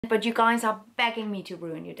but you guys are begging me to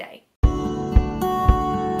ruin your day.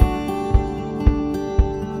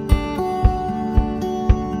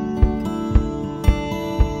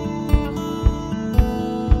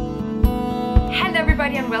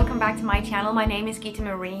 Everybody, and welcome back to my channel. My name is Gita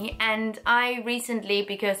Marie, and I recently,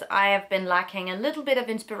 because I have been lacking a little bit of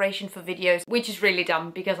inspiration for videos, which is really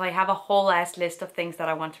dumb because I have a whole ass list of things that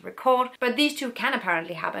I want to record, but these two can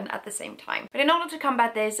apparently happen at the same time. But in order to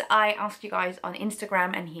combat this, I asked you guys on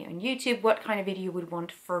Instagram and here on YouTube what kind of video you would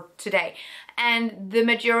want for today, and the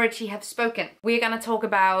majority have spoken. We're gonna talk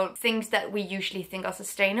about things that we usually think are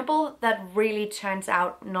sustainable that really turns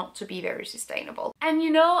out not to be very sustainable. And you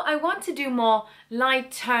know, I want to do more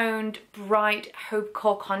light-toned, bright,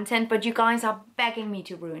 hope-core content, but you guys are begging me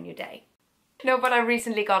to ruin your day. No, but I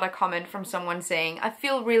recently got a comment from someone saying, I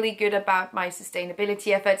feel really good about my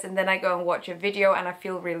sustainability efforts, and then I go and watch a video and I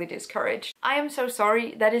feel really discouraged. I am so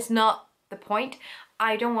sorry, that is not the point.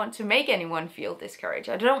 I don't want to make anyone feel discouraged.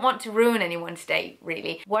 I don't want to ruin anyone's day,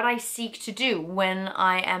 really. What I seek to do when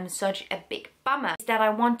I am such a big bummer is that I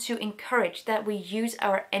want to encourage that we use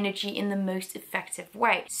our energy in the most effective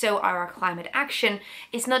way. So our climate action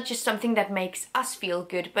is not just something that makes us feel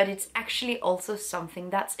good, but it's actually also something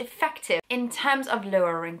that's effective in terms of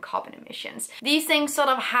lowering carbon emissions. These things sort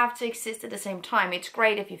of have to exist at the same time. It's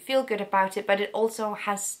great if you feel good about it, but it also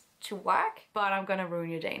has to work. But I'm gonna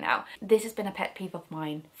ruin your day now. This has been a pet peeve of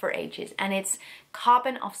mine for ages, and it's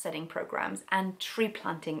carbon offsetting programs and tree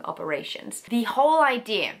planting operations. The whole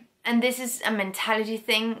idea, and this is a mentality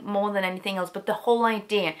thing more than anything else, but the whole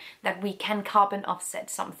idea that we can carbon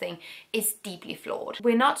offset something is deeply flawed.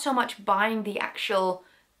 We're not so much buying the actual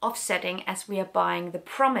offsetting as we are buying the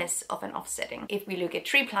promise of an offsetting. If we look at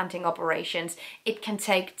tree planting operations, it can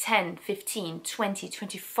take 10, 15, 20,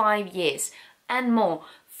 25 years and more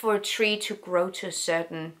for a tree to grow to a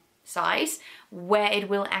certain size where it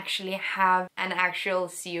will actually have an actual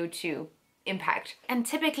CO2 impact. And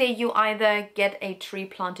typically you either get a tree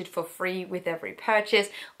planted for free with every purchase,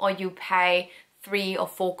 or you pay 3 or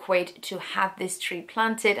 4 quid to have this tree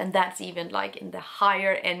planted, and that's even like in the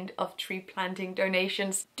higher end of tree planting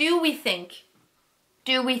donations. Do we think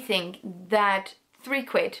that 3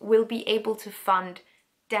 quid will be able to fund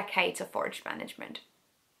decades of forest management?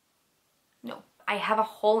 No. I have a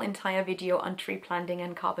whole entire video on tree planting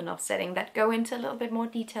and carbon offsetting that go into a little bit more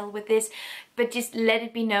detail with this, but just let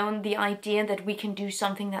it be known, the idea that we can do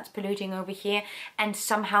something that's polluting over here and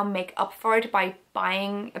somehow make up for it by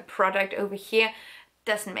buying a product over here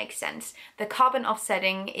doesn't make sense. The carbon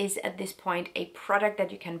offsetting is at this point a product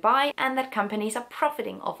that you can buy and that companies are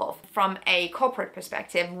profiting off of. From a corporate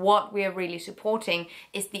perspective, what we are really supporting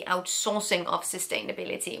is the outsourcing of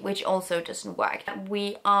sustainability, which also doesn't work.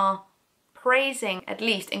 We are praising, at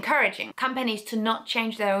least encouraging, companies to not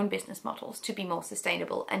change their own business models to be more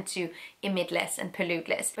sustainable and to emit less and pollute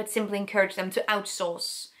less, but simply encourage them to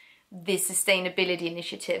outsource the sustainability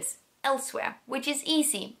initiatives elsewhere, which is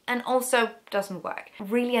easy and also doesn't work.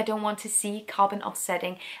 Really, I don't want to see carbon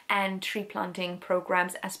offsetting and tree planting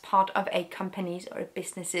programs as part of a company's or a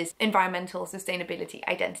business's environmental sustainability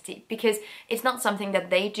identity, because it's not something that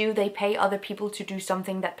they do. They pay other people to do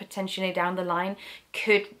something that potentially down the line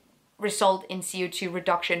could result in CO2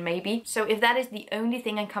 reduction, maybe. So if that is the only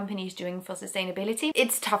thing a company is doing for sustainability,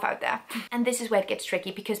 it's tough out there. And this is where it gets tricky,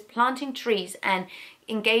 because planting trees and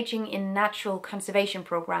engaging in natural conservation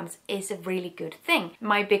programs is a really good thing.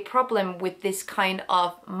 My big problem with this kind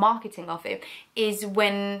of marketing of it is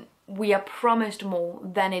when we are promised more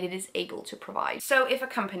than it is able to provide. So if a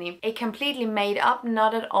company, a completely made up,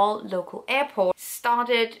 not at all local airport,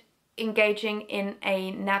 started engaging in a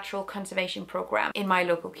natural conservation program in my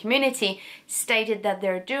local community, stated that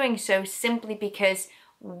they're doing so simply because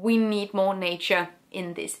we need more nature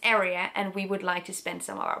in this area and we would like to spend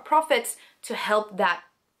some of our profits to help that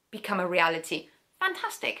become a reality.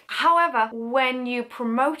 Fantastic. However, when you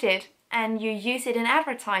promote it and you use it in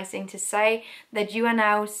advertising to say that you are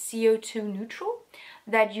now CO2 neutral,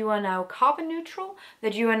 that you are now carbon neutral,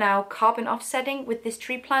 that you are now carbon offsetting with this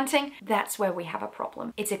tree planting, that's where we have a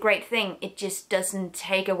problem. It's a great thing, it just doesn't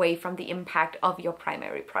take away from the impact of your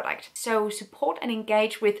primary product. So support and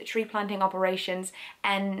engage with tree planting operations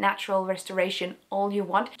and natural restoration all you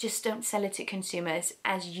want, just don't sell it to consumers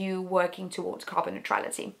as you working towards carbon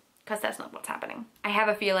neutrality, because that's not what's happening. I have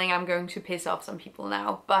a feeling I'm going to piss off some people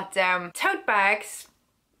now, but tote bags,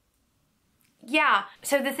 Yeah,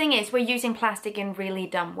 so the thing is, we're using plastic in really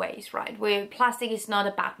dumb ways, right? Plastic is not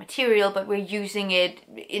a bad material, but we're using it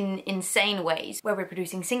in insane ways, where we're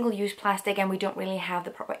producing single-use plastic and we don't really have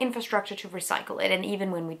the proper infrastructure to recycle it. And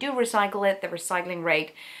even when we do recycle it, the recycling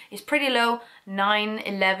rate is pretty low,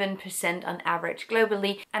 9–11% on average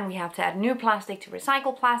globally, and we have to add new plastic to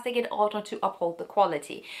recycle plastic in order to uphold the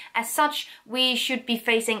quality. As such, we should be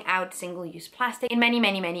phasing out single-use plastic in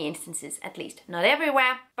many instances, at least. Not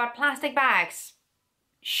everywhere, but plastic bags,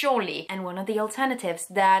 surely. And one of the alternatives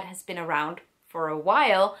that has been around for a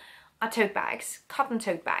while are tote bags, cotton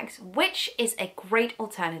tote bags, which is a great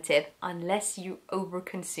alternative unless you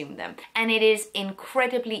overconsume them. And it is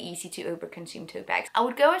incredibly easy to overconsume tote bags. I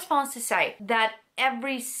would go as far as to say that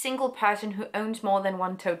every single person who owns more than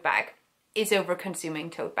one tote bag is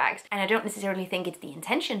overconsuming tote bags. And I don't necessarily think it's the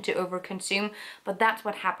intention to overconsume, but that's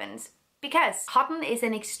what happens. Because cotton is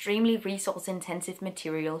an extremely resource-intensive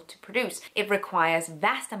material to produce. It requires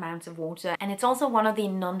vast amounts of water, and it's also one of the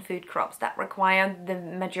non-food crops that require the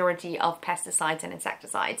majority of pesticides and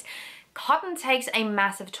insecticides. Cotton takes a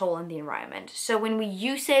massive toll on the environment. So when we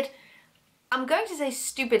use it, I'm going to say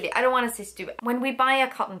stupidly, I don't want to say stupid. When we buy a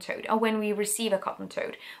cotton tote or when we receive a cotton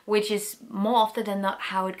tote, which is more often than not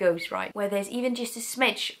how it goes, right? Where there's even just a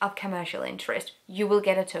smidge of commercial interest, you will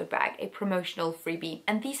get a tote bag, a promotional freebie.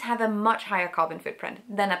 And these have a much higher carbon footprint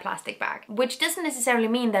than a plastic bag, which doesn't necessarily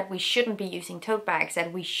mean that we shouldn't be using tote bags,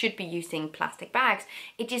 that we should be using plastic bags.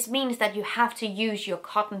 It just means that you have to use your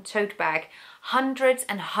cotton tote bag hundreds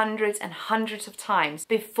and hundreds and hundreds of times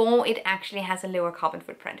before it actually has a lower carbon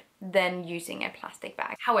footprint than using a plastic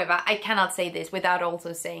bag. However, I cannot say this without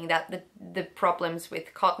also saying that the problems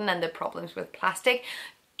with cotton and the problems with plastic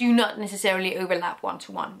do not necessarily overlap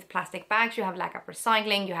one-to-one. With plastic bags, you have lack of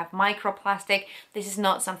recycling, you have microplastic. This is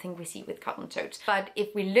not something we see with cotton totes. But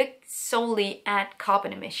if we look solely at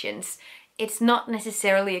carbon emissions, it's not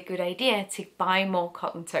necessarily a good idea to buy more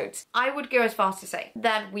cotton totes. I would go as far as to say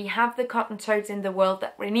that we have the cotton totes in the world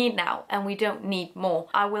that we need now, and we don't need more.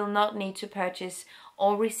 I will not need to purchase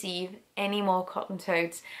or receive any more cotton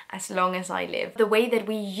totes as long as I live. The way that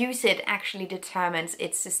we use it actually determines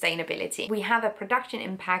its sustainability. We have a production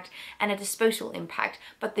impact and a disposal impact,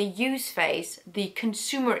 but the use phase, the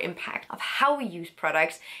consumer impact of how we use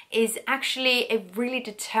products is actually a really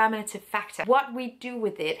determinative factor. What we do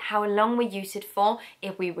with it, how long we use it for,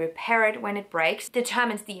 if we repair it when it breaks,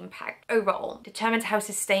 determines the impact overall, determines how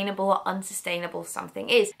sustainable or unsustainable something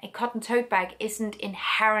is. A cotton tote bag isn't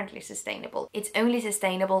inherently sustainable. It's only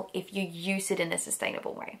sustainable if you use it in a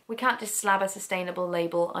sustainable way. We can't just slap a sustainable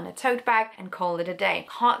label on a tote bag and call it a day.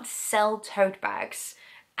 Can't sell tote bags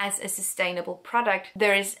as a sustainable product.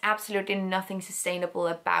 There is absolutely nothing sustainable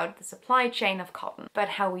about the supply chain of cotton, but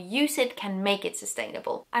how we use it can make it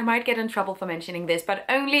sustainable. I might get in trouble for mentioning this, but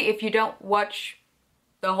only if you don't watch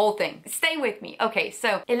the whole thing. Stay with me. Okay,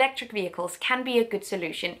 so electric vehicles can be a good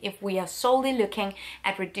solution if we are solely looking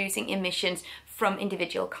at reducing emissions from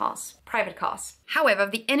individual cars, private cars. However,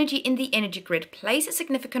 the energy in the energy grid plays a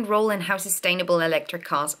significant role in how sustainable electric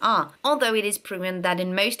cars are, although it is proven that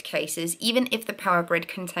in most cases, even if the power grid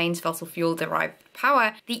contains fossil fuel derived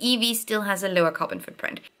power, the EV still has a lower carbon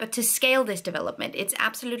footprint. But to scale this development, it's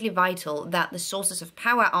absolutely vital that the sources of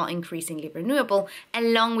power are increasingly renewable,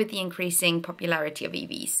 along with the increasing popularity of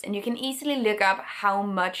EVs. And you can easily look up how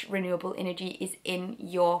much renewable energy is in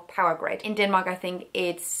your power grid. In Denmark, I think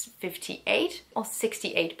it's 58 or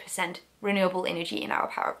 68% renewable energy in our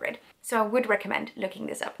power grid. So I would recommend looking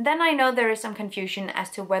this up. Then I know there is some confusion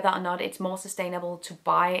as to whether or not it's more sustainable to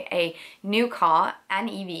buy a new car, an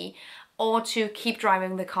EV, or to keep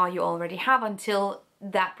driving the car you already have until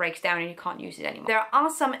that breaks down and you can't use it anymore. There are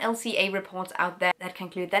some LCA reports out there that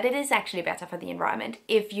conclude that it is actually better for the environment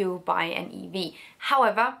if you buy an EV.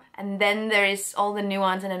 However, and then there is all the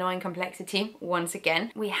nuance and annoying complexity, once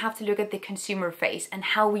again, we have to look at the consumer phase and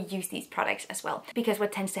how we use these products as well. Because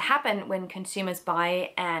what tends to happen when consumers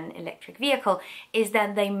buy an electric vehicle is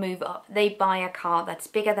that they move up. They buy a car that's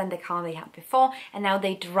bigger than the car they had before, and now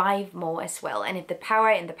they drive more as well. And if the power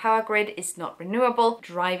in the power grid is not renewable,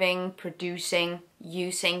 driving, producing,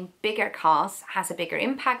 using bigger cars has a bigger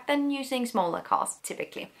impact than using smaller cars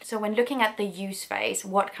typically. So when looking at the use phase,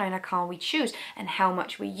 what kind of car we choose and how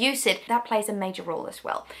much we use it, that plays a major role as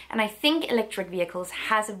well. And I think electric vehicles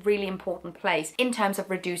has a really important place in terms of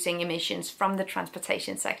reducing emissions from the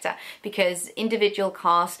transportation sector, because individual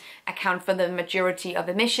cars account for the majority of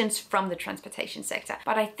emissions from the transportation sector.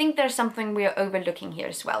 But I think there's something we are overlooking here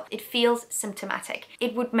as well. It feels symptomatic.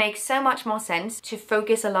 It would make so much more sense to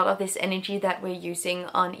focus a lot of this energy that we're using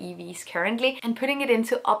on EVs currently and putting it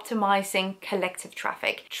into optimizing collective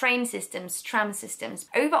traffic, train systems, tram systems.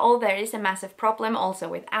 Overall, there is a massive problem also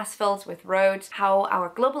with asphalts, with roads, how our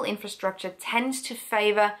global infrastructure tends to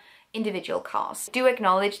favor individual cars. Do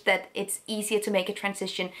acknowledge that it's easier to make a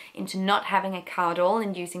transition into not having a car at all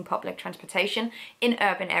and using public transportation in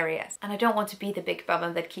urban areas. And I don't want to be the big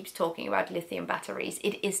bummer that keeps talking about lithium batteries.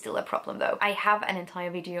 It is still a problem though. I have an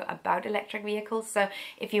entire video about electric vehicles, so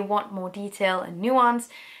if you want more detail and nuance,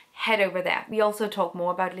 head over there. We also talk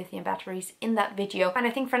more about lithium batteries in that video. And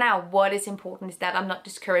I think for now, what is important is that I'm not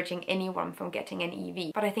discouraging anyone from getting an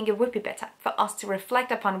EV, but I think it would be better for us to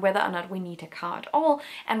reflect upon whether or not we need a car at all,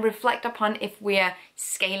 and reflect upon if we're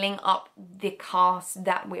scaling up the cars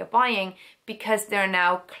that we're buying because they're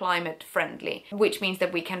now climate friendly, which means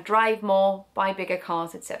that we can drive more, buy bigger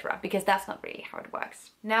cars, etc. Because that's not really how it works.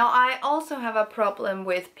 Now, I also have a problem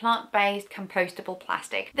with plant-based compostable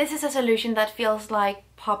plastic. This is a solution that feels like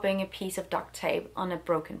popping a piece of duct tape on a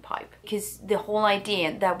broken pipe, because the whole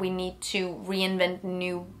idea that we need to reinvent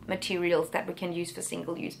new materials that we can use for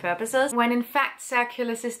single-use purposes, when in fact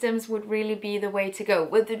circular systems would really be the way to go.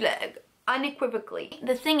 Unequivocally.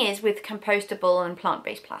 The thing is with compostable and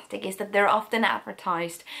plant-based plastic is that they're often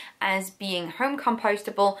advertised as being home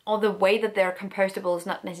compostable, or the way that they're compostable is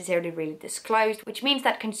not necessarily really disclosed, which means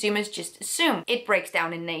that consumers just assume it breaks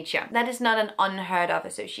down in nature. That is not an unheard of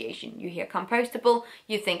association. You hear compostable,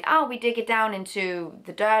 you think, oh, we dig it down into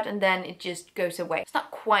the dirt and then it just goes away. It's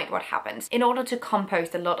not quite what happens. In order to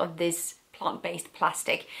compost a lot of this plant-based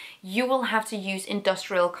plastic, you will have to use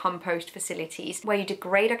industrial compost facilities where you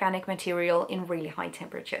degrade organic material in really high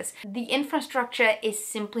temperatures. The infrastructure is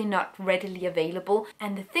simply not readily available,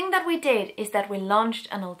 and the thing that we did is that we launched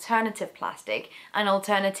an alternative plastic, an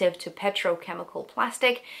alternative to petrochemical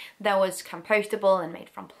plastic that was compostable and made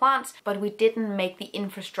from plants, but we didn't make the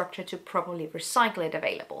infrastructure to properly recycle it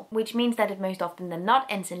available, which means that it most often than not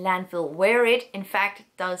ends in landfill, where it in fact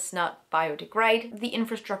does not biodegrade. The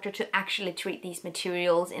infrastructure to actually treat these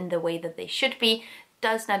materials in the way that they should be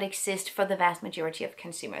does not exist for the vast majority of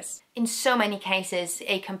consumers. In so many cases,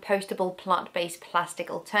 a compostable plant-based plastic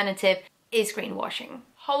alternative is greenwashing.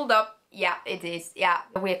 Hold up. Yeah, it is. Yeah.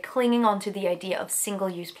 We're clinging on to the idea of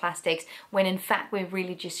single-use plastics when in fact we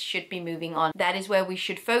really just should be moving on. That is where we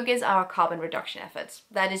should focus our carbon reduction efforts.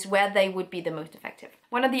 That is where they would be the most effective.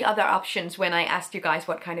 One of the other options when I asked you guys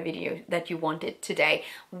what kind of video that you wanted today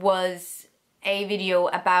was a video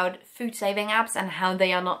about food saving apps and how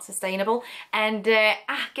they are not sustainable, and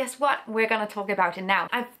guess what, we're gonna talk about it now.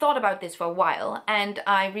 I've thought about this for a while, and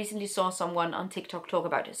I recently saw someone on TikTok talk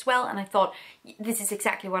about it as well, and I thought this is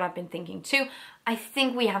exactly what I've been thinking too. I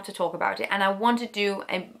think we have to talk about it, and I want to do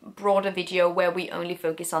a broader video where we only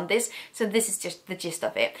focus on this, so this is just the gist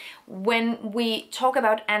of it. When we talk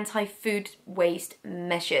about anti-food waste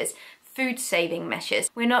measures, food saving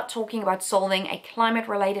measures, we're not talking about solving a climate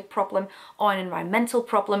related problem or an environmental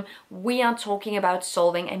problem. We are talking about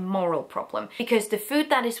solving a moral problem, because the food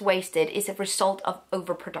that is wasted is a result of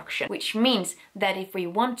overproduction, which means that if we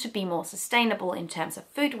want to be more sustainable in terms of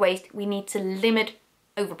food waste, we need to limit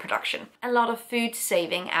overproduction. A lot of food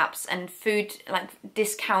saving apps and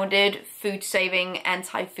discounted food saving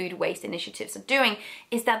anti-food waste initiatives are doing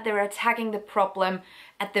is that they're attacking the problem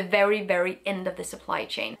at the very, very end of the supply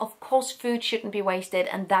chain. Of course, food shouldn't be wasted,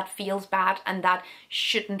 and that feels bad, and that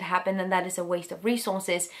shouldn't happen, and that is a waste of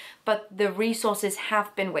resources, but the resources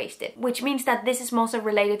have been wasted, which means that this is also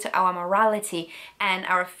related to our morality and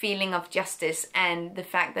our feeling of justice and the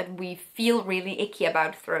fact that we feel really icky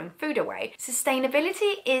about throwing food away.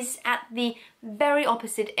 Sustainability is at the very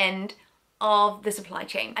opposite end of the supply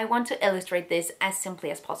chain. I want to illustrate this as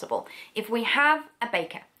simply as possible. If we have a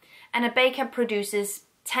baker, and a baker produces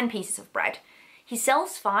 10 pieces of bread. He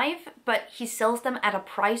sells 5, but he sells them at a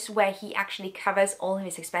price where he actually covers all of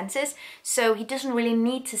his expenses, so he doesn't really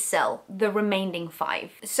need to sell the remaining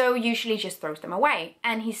 5. So usually just throws them away,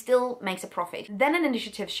 and he still makes a profit. Then an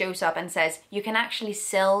initiative shows up and says, you can actually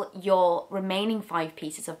sell your remaining 5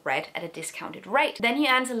 pieces of bread at a discounted rate. Then he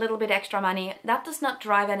earns a little bit extra money. That does not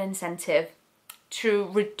drive an incentive to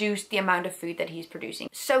reduce the amount of food that he's producing.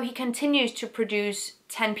 So he continues to produce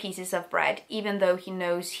 10 pieces of bread, even though he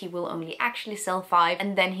knows he will only actually sell 5,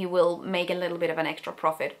 and then he will make a little bit of an extra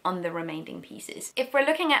profit on the remaining pieces. If we're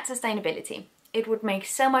looking at sustainability, it would make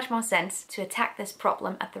so much more sense to attack this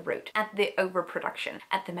problem at the root, at the overproduction,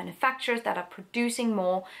 at the manufacturers that are producing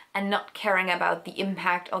more and not caring about the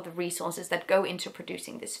impact of the resources that go into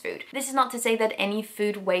producing this food. This is not to say that any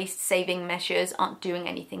food waste saving measures aren't doing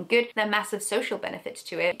anything good. There are massive social benefits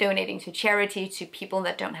to it. Donating to charity, to people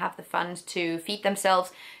that don't have the funds to feed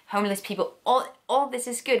themselves, homeless people, all this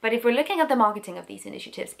is good. But if we're looking at the marketing of these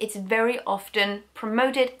initiatives, it's very often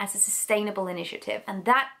promoted as a sustainable initiative, and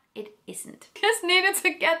that it isn't. Just needed to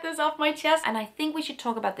get this off my chest, and I think we should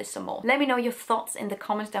talk about this some more. Let me know your thoughts in the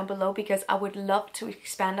comments down below, because I would love to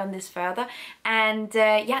expand on this further. And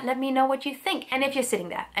yeah, let me know what you think. And if you're sitting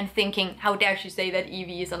there and thinking, how dare she say that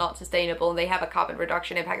EVs are not sustainable, they have a carbon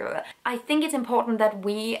reduction impact, I think it's important that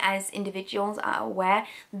we as individuals are aware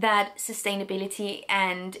that sustainability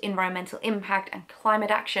and environmental impact and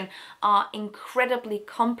climate action are incredibly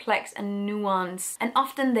complex and nuanced, and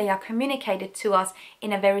often they are communicated to us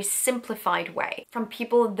in a very simplified way from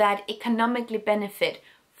people that economically benefit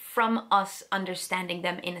from us understanding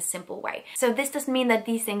them in a simple way. So this doesn't mean that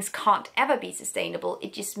these things can't ever be sustainable.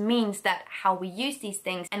 It just means that how we use these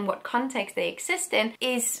things and what context they exist in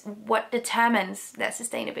is what determines their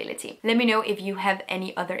sustainability. Let me know if you have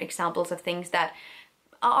any other examples of things that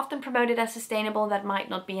are often promoted as sustainable that might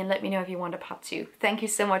not be, and let me know if you want a part 2. Thank you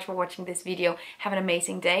so much for watching this video. Have an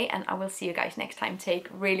amazing day, and I will see you guys next time. Take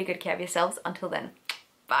really good care of yourselves. Until then,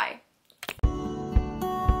 bye.